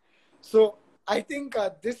money. So I think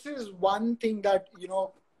this is one thing that,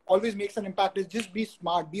 always makes an impact, is just be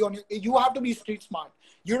smart. You have to be street smart.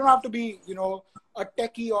 You don't have to be, a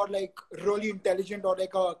techie or like really intelligent or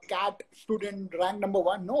like a CAT student ranked number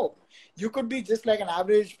 1. No, you could be just like an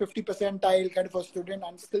average 50 percentile kind of a student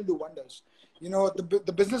and still do wonders.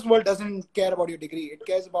 The business world doesn't care about your degree. It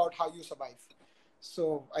cares about how you survive.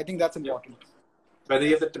 So I think that's important. Yeah. Whether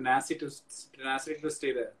you have the tenacity to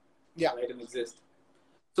stay there, right, and exist.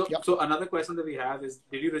 So, so another question that we have is: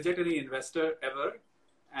 did you reject any investor ever?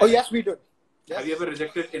 Oh yes, we did. Yes. Have you ever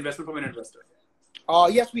rejected investment from an investor?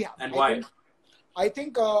 Yes, we have. And why? I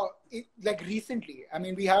think like recently. I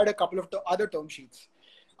mean, we had a couple of other term sheets,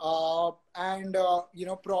 and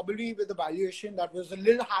probably with the valuation that was a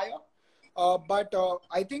little higher. But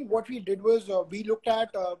I think what we did was we looked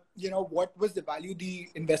at, what was the value the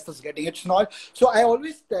investors getting. It's not. So I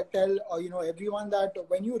always tell, everyone that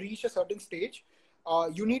when you reach a certain stage,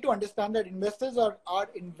 you need to understand that investors are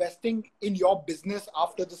investing in your business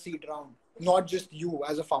after the seed round, not just you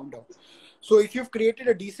as a founder. So if you've created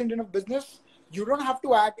a decent enough business, you don't have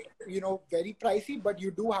to act, very pricey, but you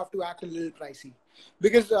do have to act a little pricey,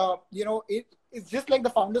 because, it's just like the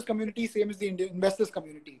founders community, same as the investors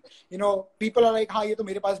community. People are like, "Ha, ye to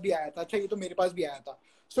mere paas bhi aaya tha. Acha, ye to mere paas bhi aaya tha."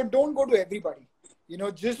 So don't go to everybody.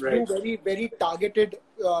 Just do very, very targeted,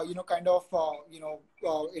 kind of,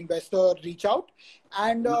 investor reach out,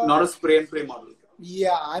 and not a spray and pray model.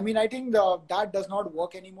 Yeah, I mean, I think that does not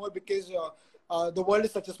work anymore, because the world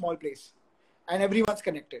is such a small place, and everyone's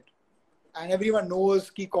connected, and everyone knows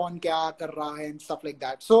ki kaun kya kar raha hai and stuff like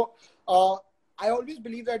that. So I always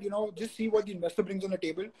believe that, just see what the investor brings on the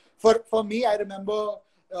table. For me, I remember,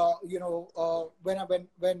 when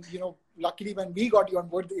luckily when we got you on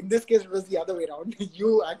board, in this case, it was the other way around.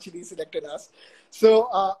 You actually selected us. So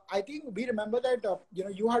I think we remember that,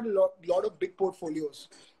 you had a lot of big portfolios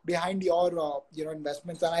behind your,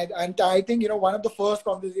 investments. And I think, one of the first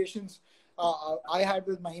conversations I had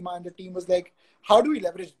with Mahima and the team was like, how do we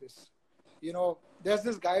leverage this? There's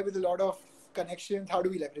this guy with a lot of connections. How do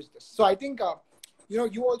we leverage this? So I think,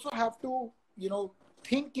 you also have to,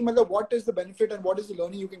 think what is the benefit and what is the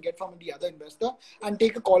learning you can get from the other investor, and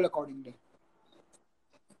take a call accordingly.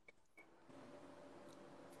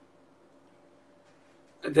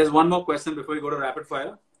 There's one more question before we go to rapid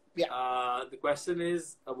fire. Yeah. The question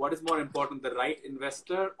is, what is more important, the right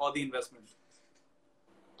investor or the investment?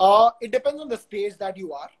 It depends on the stage that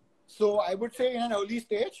you are. So I would say in an early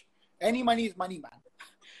stage, any money is money, man.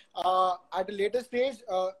 At a later stage,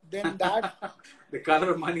 then that... The color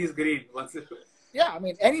of money is green. Yeah, I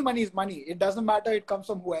mean, any money is money. It doesn't matter. It comes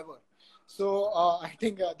from whoever. So I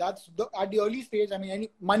think that's at the early stage. I mean, any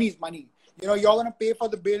money is money. You're going to pay for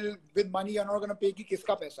the bill with money. You're not going to pay ki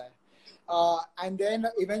kiska paisa hai. And then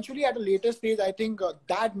eventually at a later stage, I think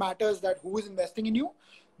that matters, that who is investing in you,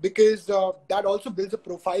 because that also builds a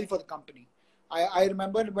profile for the company. I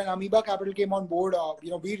remember when Amoeba Capital came on board,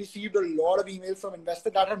 we received a lot of emails from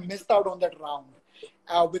investors that had missed out on that round,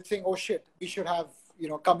 with saying, "Oh shit, we should have,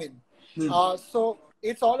 come in." So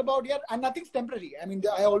it's all about, and nothing's temporary. I mean,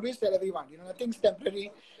 I always tell everyone, nothing's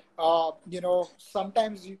temporary.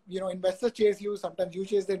 Sometimes, investors chase you, sometimes you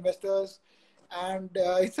chase the investors, and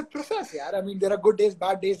it's a process, I mean, there are good days,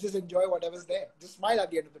 bad days, just enjoy whatever's there. Just smile at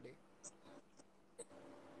the end of the day.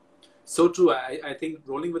 So true. I think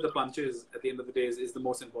rolling with the punches at the end of the day is the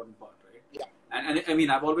most important part, right? Yeah. And I mean,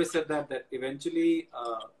 I've always said that eventually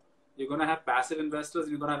you're going to have passive investors,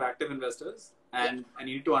 you're going to have active investors, and you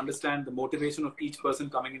need to understand the motivation of each person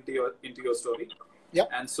coming into your story. Yeah.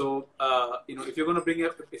 And so, if you're going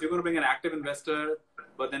to bring an active investor,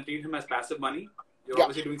 but then treat him as passive money, you're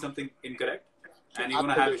obviously doing something incorrect, and you're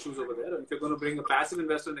going to have issues over there. If you're going to bring a passive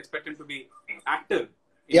investor and expect him to be active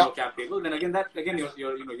in your cap table, then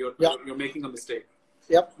you're making a mistake.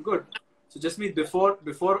 Yep. Good. So just before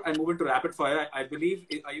I move into rapid fire, I believe,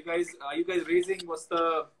 are you guys raising? What's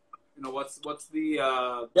the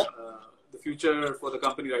future for the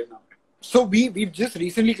company right now? So we've just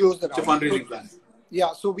recently closed the round. Fundraising plan.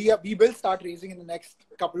 Yeah. So we will start raising in the next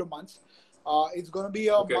couple of months. It's going to be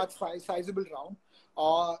a much sizable round.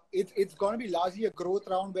 It's going to be largely a growth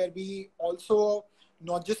round where we also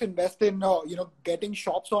not just invest in getting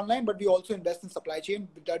shops online, but we also invest in supply chain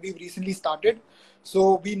that we've recently started.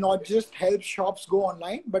 So we not just help shops go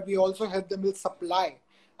online, but we also help them with supply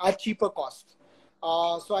at cheaper cost.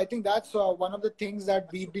 So I think that's one of the things that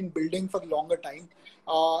we've been building for the longer time.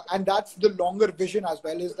 And that's the longer vision as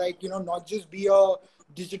well, is like, not just be a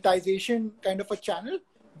digitization kind of a channel,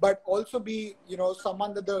 but also be,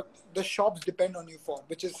 someone that the shops depend on you for,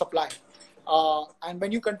 which is supply. And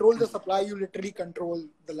when you control the supply, you literally control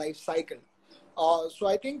the life cycle. So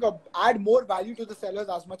I think add more value to the sellers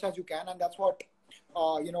as much as you can. And that's what,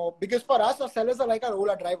 because for us, our sellers are like our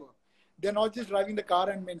Ola driver. They're not just driving the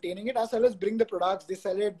car and maintaining it. Our sellers bring the products, they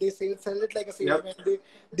sell it, they sell it like a salesman. Yep.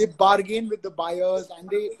 They bargain with the buyers, and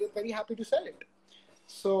they're very happy to sell it.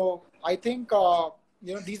 So I think,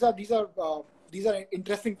 these are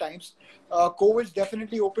interesting times. COVID's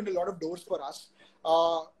definitely opened a lot of doors for us.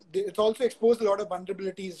 It's also exposed a lot of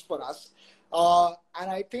vulnerabilities for us.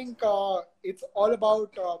 And I think it's all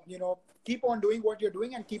about, keep on doing what you're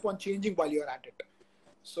doing and keep on changing while you're at it.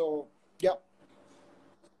 So, yeah.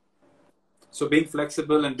 So being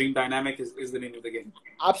flexible and being dynamic is the name of the game.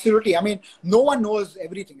 Absolutely. I mean, no one knows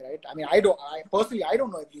everything, right? I mean, I don't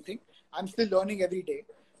know everything. I'm still learning every day.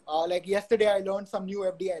 Like yesterday, I learned some new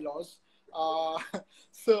FDI laws.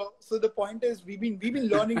 So the point is, we've been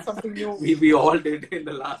learning something new. we all did in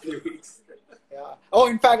the last few weeks. Yeah. Oh,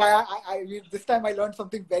 in fact, I this time I learned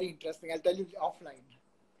something very interesting. I'll tell you offline.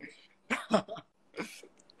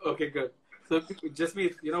 Okay, good. So just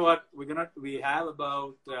me, you know what? We have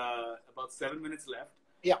about 7 minutes left.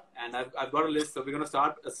 Yeah. And I've got a list. So we're gonna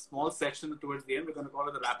start a small section towards the end. We're gonna call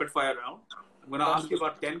it the rapid fire round. I'm gonna ask you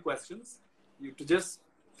about 10 questions. You to just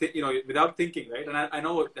without thinking, right? And I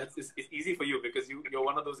know it's easy for you because you're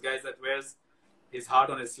one of those guys that wears his heart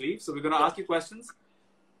on his sleeve. So we're gonna ask you questions,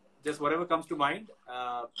 just whatever comes to mind,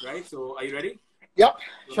 right? So are you ready? Yeah.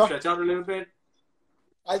 Sure. Stretch out a little bit.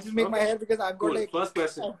 I'll just make my hair because I've got first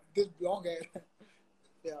question. This long hair.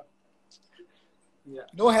 Yeah.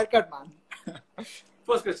 No haircut, man.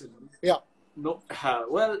 First question. Yeah. No.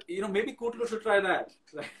 Well, maybe Kootlu should try that.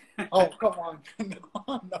 Oh, come on.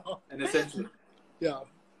 No. And essentially. Yeah.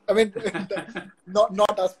 I mean,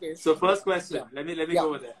 not our space. So first question. Yeah. Let me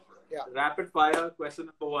go with that. Yeah. Rapid fire question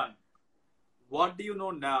number 1. What do you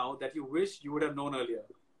know now that you wish you would have known earlier?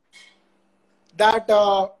 That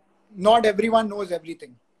not everyone knows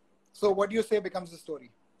everything. So what you say becomes the story.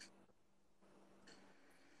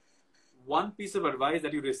 One piece of advice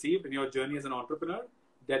that you received in your journey as an entrepreneur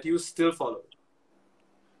that you still follow?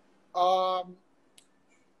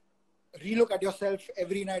 Relook at yourself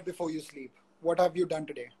every night before you sleep. What have you done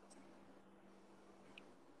today?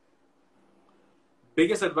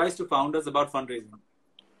 Biggest advice to founders about fundraising?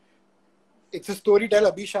 It's a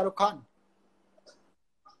storyteller. Be Shah Rukh Khan.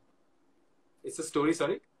 It's a story,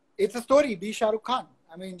 sorry? It's a story. Be Shah Rukh Khan.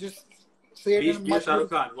 I mean, just say it. Be Shah Rukh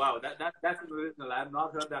Khan. Wow, that's original. I have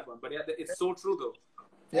not heard that one. But yeah, it's so true though.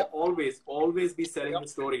 Yeah. Always be selling the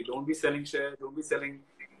story. Don't be selling shares. Don't be selling,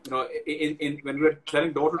 when we were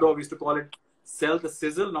selling door to door, we used to call it sell the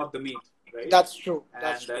sizzle, not the meat. Right? That's true.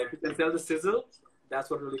 If you can sell the sizzle, that's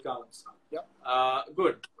what really counts. Yeah.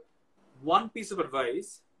 Good. One piece of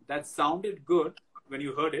advice that sounded good when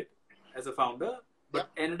you heard it as a founder, but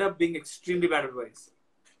ended up being extremely bad advice.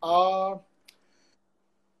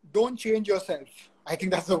 Don't change yourself. I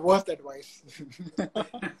think that's the worst advice.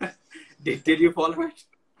 Did you follow it?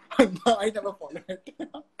 No, I never followed it.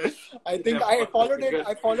 I think I followed it.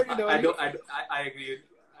 I followed it early. I agree.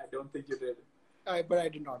 I don't think you did. But I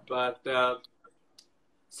did not. But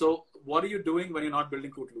so, what are you doing when you're not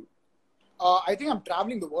building Kootlu? I think I'm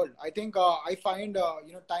traveling the world. I think I find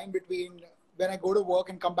time between when I go to work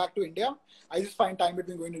and come back to India. I just find time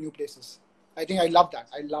between going to new places. I think I love that.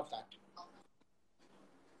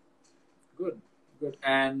 Good.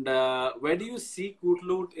 And where do you see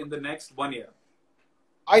Kootlu in the next 1 year?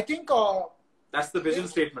 I think that's the vision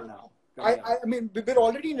statement now. I mean, we're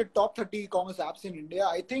already in the top 30 e-commerce apps in India.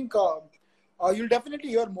 I think you'll definitely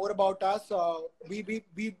hear more about us.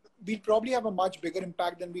 We'll probably have a much bigger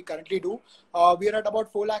impact than we currently do. We are at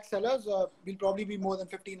about 4 lakh sellers. We'll probably be more than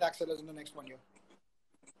 15 lakh sellers in the next 1 year.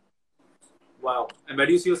 Wow. And where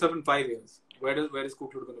do you see yourself in 5 years? Where is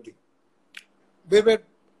Kootlu going to be?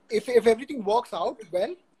 If everything works out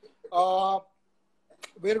well,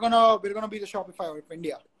 we're gonna be the Shopify of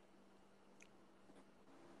India.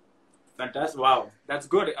 Fantastic! Wow, that's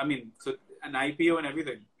good. I mean, so an IPO and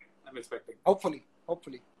everything. I'm expecting. Hopefully.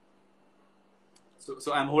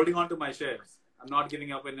 So I'm holding on to my shares. I'm not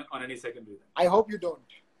giving up on any secondary. I hope you don't.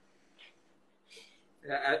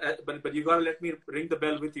 Yeah, but you gotta let me ring the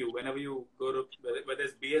bell with you whenever you go to whether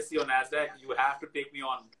it's BSE or Nasdaq. You have to take me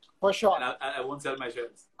on. For sure. And I won't sell my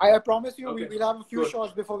shares. I promise you, okay. we'll have a few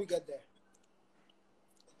shots before we get there.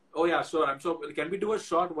 Oh yeah, sure. I'm sure. Can we do a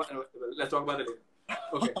shot? Let's talk about it later.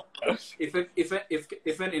 Okay.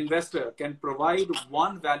 if an investor can provide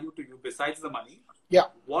one value to you besides the money, Yeah.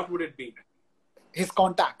 what would it be? His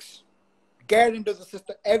contacts. Get into the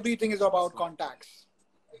system. Everything is about contacts.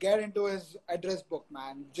 Get into his address book,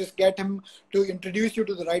 man. Just get him to introduce you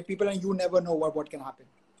to the right people, and you never know what can happen.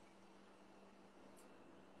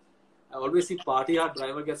 I always see Party Hard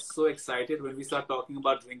Driver gets so excited when we start talking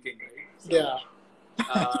about drinking, right? So, yeah.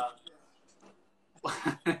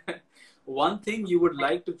 One thing you would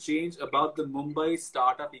like to change about the Mumbai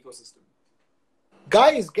startup ecosystem?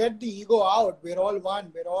 Guys, get the ego out. We're all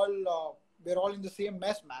one. We're all in the same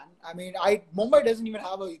mess, man. I mean, Mumbai doesn't even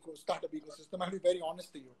have a startup ecosystem. I'll be very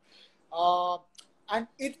honest to you. And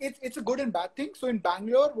it's a good and bad thing. So in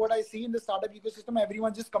Bangalore, what I see in the startup ecosystem,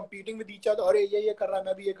 everyone's just competing with each other. Arey, ye kar raha,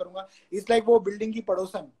 main bhi ye karunga. It's like wo building ki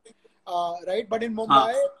padosan, right? But in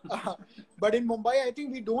Mumbai, I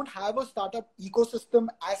think we don't have a startup ecosystem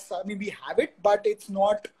I mean, we have it, but it's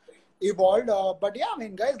not evolved. But yeah, I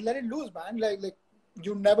mean, guys, let it loose, man. Like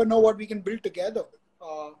you never know what we can build together.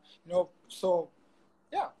 So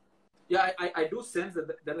yeah. Yeah, I do sense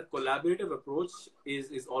that a collaborative approach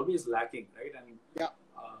is always lacking, right? And yeah,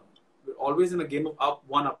 we're always in a game of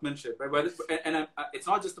one-upmanship, right? But it's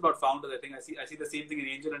not just about founders. I think I see the same thing in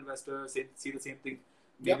angel investors. See the same thing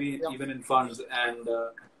maybe even in funds. And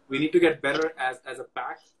we need to get better as a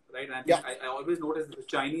pack, right? And I think I always notice that the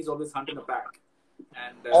Chinese always hunt in a pack,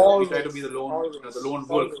 and we try to be the lone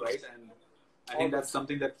wolf, right? And I think that's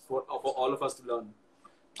something that for all of us to learn.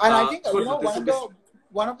 And I think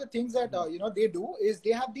one of the things that they do is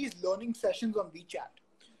they have these learning sessions on WeChat.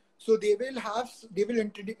 So they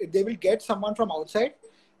will get someone from outside,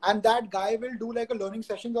 and that guy will do like a learning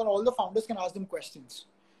session where all the founders can ask them questions,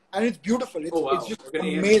 and it's beautiful. It's just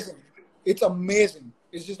amazing. It's amazing.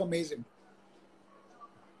 It's just amazing.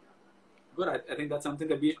 Good. I think that's something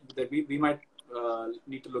that we might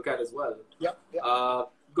need to look at as well. Yeah.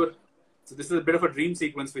 Good. So this is a bit of a dream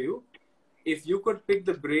sequence for you. If you could pick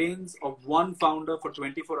the brains of one founder for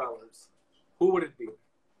 24 hours, who would it be?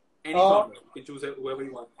 Any founder. You can choose whoever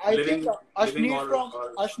you want. I think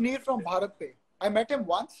Ashneer from BharatPe. I met him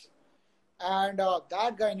once, and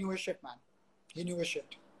that guy knew his shit, man. He knew his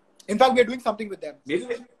shit. In fact, we're doing something with them.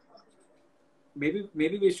 Maybe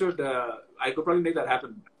we should. I could probably make that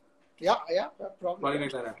happen. Yeah, probably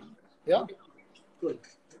make that happen. Yeah. Good.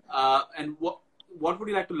 And what would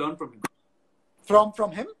you like to learn from him? From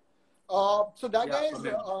him? So that guy is,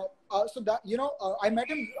 I met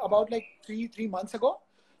him about like three months ago.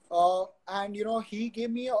 And he gave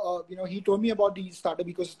me, he told me about the startup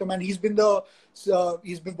ecosystem, and he's been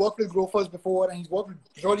worked with Grofers before, and he's worked with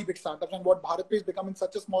really big startups, and what BharatPe has become in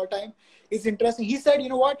such a small time is interesting. He said, you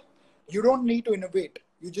know what, you don't need to innovate,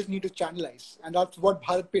 you just need to channelize, and that's what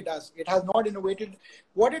BharatPe does. It has not innovated.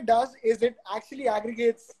 What it does is it actually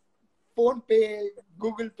aggregates PhonePe,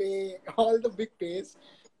 Google Pay, all the big pays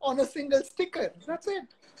on a single sticker. That's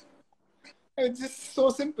it. It's just so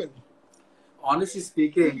simple. Honestly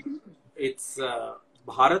speaking, it's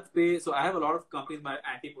BharatPe. So I have a lot of companies in my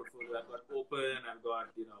anti-portfolio. I've got Open, I've got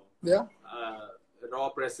Raw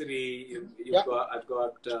Pressery, I've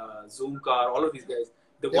got Zoomcar, all of these guys.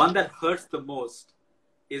 The one that hurts the most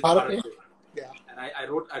is BharatPe. Yeah. And I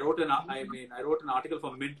wrote an article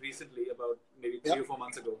for Mint recently, about maybe 3 or 4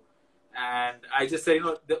 months ago. And I just said,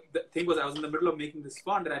 the thing was, I was in the middle of making this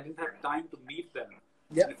fund and I didn't have time to meet them.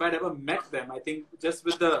 Yeah. And if I'd ever met them, I think just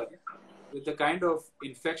with the kind of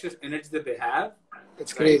infectious energy that they have,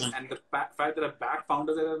 it's crazy. And the fact that I've backed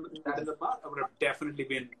founders that I've had in the past, I would have definitely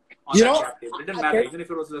been on that cap table. It didn't matter, even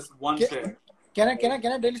if it was just one share. Can I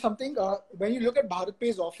tell you something? When you look at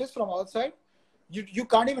BharatPe's office from outside, you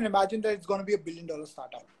can't even imagine that it's going to be $1 billion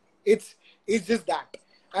startup. It's just that.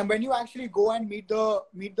 And when you actually go and meet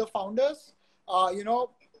the founders,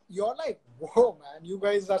 you're like, whoa, man, you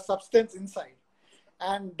guys are substance inside.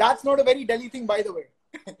 And that's not a very Delhi thing, by the way.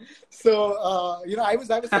 So, I was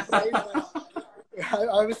surprised.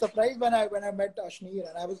 I was surprised when I met Ashneer,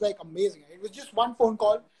 and I was like, amazing. It was just one phone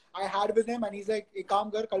call I had with him, and he's like, "Ek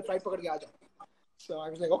kaam kar, kal flight pakad ke aa jao." So I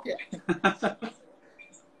was like, okay.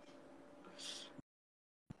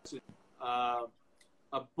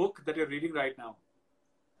 A book that you're reading right now.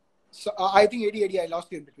 So I think 80 I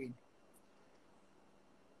lost you in between.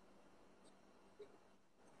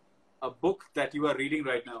 A book that you are reading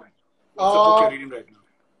right now. What's the book you're reading right now?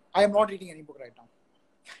 I am not reading any book right now.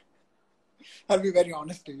 I'll be very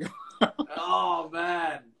honest to you. Oh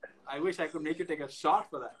man, I wish I could make you take a shot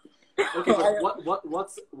for that. Okay, but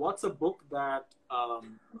what's a book that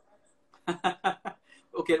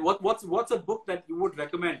okay, what's a book that you would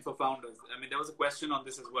recommend for founders? I mean, there was a question on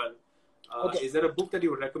this as well. Is there a book that you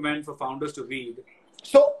would recommend for founders to read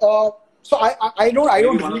So I don't Maybe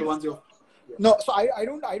one of read. the ones you. No, so I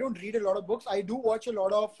don't read a lot of books. I do watch a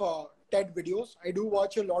lot of TED videos. I do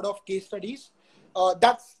watch a lot of case studies.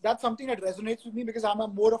 That's something that resonates with me because I'm a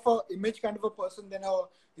more of a image kind of a person than a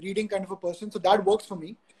reading kind of a person. So that works for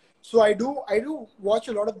me. So I do watch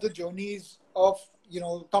a lot of the journeys of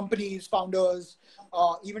companies, founders,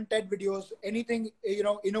 even TED videos, anything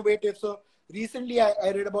innovative. So recently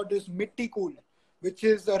I read about this Mitti Cool, which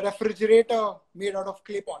is a refrigerator made out of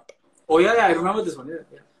clay pot. Oh yeah, I remember this one.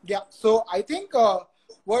 Yeah. Yeah. So I think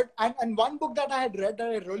and one book that I had read that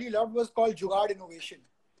I really loved was called Jugaad Innovation.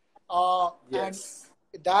 Yes.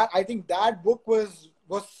 And that I think that book was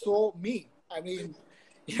so me. I mean,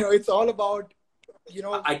 it's all about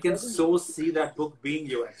I can so see that book being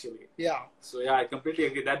you actually. Yeah. So yeah, I completely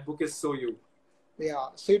agree. That book is so you. Yeah.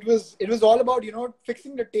 So it was all about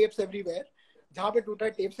fixing the tapes everywhere. जहाँ पे टूटा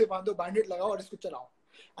है tape से बांधो, बैंडेड लगाओ और इसको चलाओ,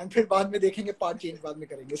 and फिर बाद में देखेंगे पार्ट चेंज बाद में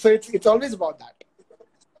करेंगे. So it's always about that.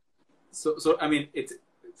 So I mean,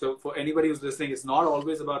 so for anybody who's listening, it's not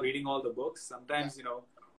always about reading all the books. Sometimes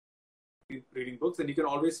reading books, and you can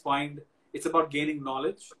always find it's about gaining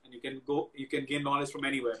knowledge, and you can gain knowledge from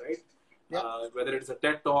anywhere, right? Yeah. Whether it's a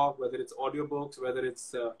TED talk, whether it's audiobooks, whether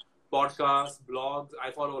it's podcasts, blogs.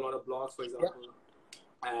 I follow a lot of blogs, for example,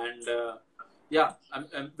 and yeah,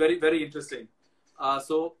 I'm very, very interesting.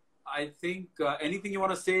 So I think anything you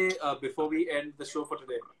want to say before we end the show for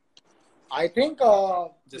today? I think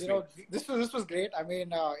this was great. I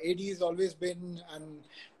mean, AD has always been, and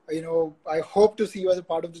I hope to see you as a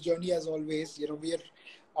part of the journey as always. We are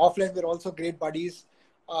offline. We're also great buddies.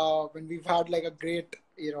 When we've had like a great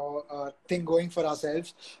thing going for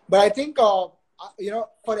ourselves. But I think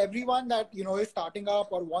for everyone that is starting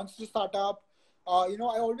up or wants to start up, I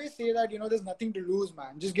always say that there's nothing to lose,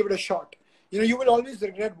 man. Just give it a shot. You will always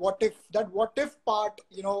regret what if part.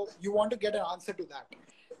 You want to get an answer to that.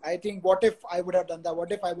 I think, what if I would have done that?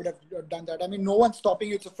 What if I would have done that? I mean, no one's stopping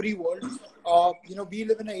you. It's a free world. We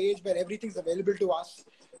live in an age where everything's available to us.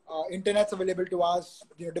 Internet's available to us.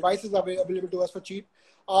 Devices are available to us for cheap.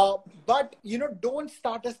 But don't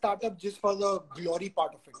start a startup just for the glory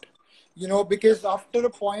part of it. Because after a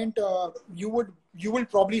point, you will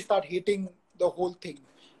probably start hating the whole thing.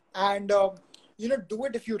 And do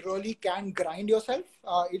it if you really can grind yourself.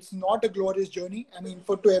 It's not a glorious journey. I mean,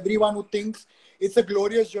 to everyone who thinks it's a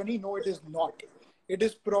glorious journey, no, it is not. It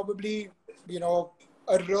is probably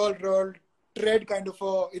a real tread kind of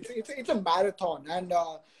it's a marathon. And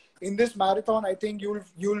in this marathon, I think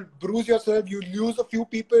you'll bruise yourself. You'll lose a few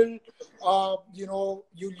people.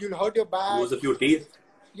 You'll hurt your back. Lose a few teeth.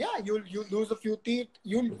 Yeah, you'll lose a few teeth.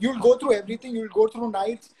 You'll go through everything. You'll go through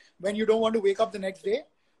nights when you don't want to wake up the next day.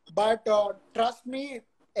 But trust me,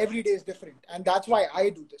 every day is different, and that's why I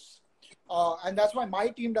do this, and that's why my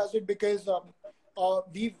team does it, because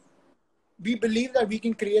we believe that we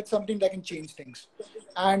can create something that can change things.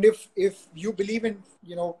 And if you believe in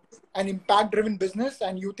an impact-driven business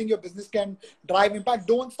and you think your business can drive impact,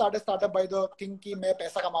 don't start a startup by the thing कि मैं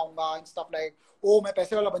पैसा कमाऊंगा and stuff like, oh मैं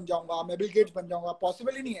पैसे वाला बन जाऊंगा, मैं Bill Gates बन जाऊंगा.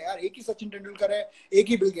 Possible ही नहीं है यार. एक ही सचिन तेंदुलकर है, एक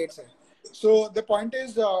ही Bill Gates है. So the point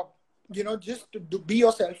is, just be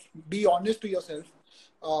yourself, be honest to yourself,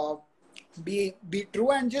 be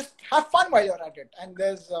true, and just have fun while you're at it. And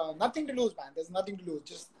there's nothing to lose, man. There's nothing to lose.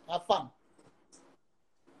 Just have fun.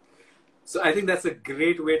 So I think that's a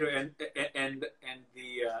great way to end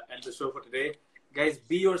the show for today. Guys,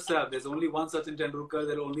 be yourself. There's only one Sachin Tendulkar.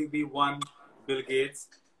 There'll only be one Bill Gates.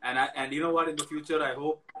 And you know what? In the future, I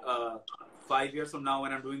hope 5 years from now,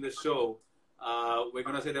 when I'm doing the show, we're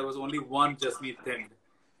gonna say there was only one Jasmeet Thind.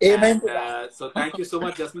 Amen. So thank you so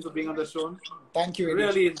much, Jasmeet, for being on the show. Thank you.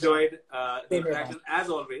 Really enjoyed the interaction as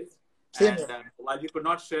always. Same and while we could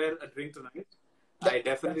not share a drink tonight, I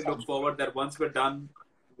definitely look forward that once we're done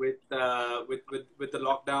with the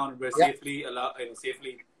lockdown, we're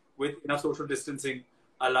safely with enough social distancing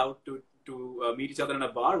allowed to meet each other in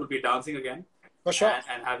a bar. We'll be dancing again. For sure.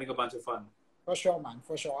 And having a bunch of fun. For sure, man.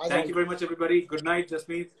 For sure. Thank you very much, everybody. Good night,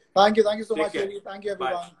 Jasmeet. Thank you so much, care. Jerry. Thank you,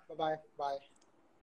 everyone. Bye-bye. Bye.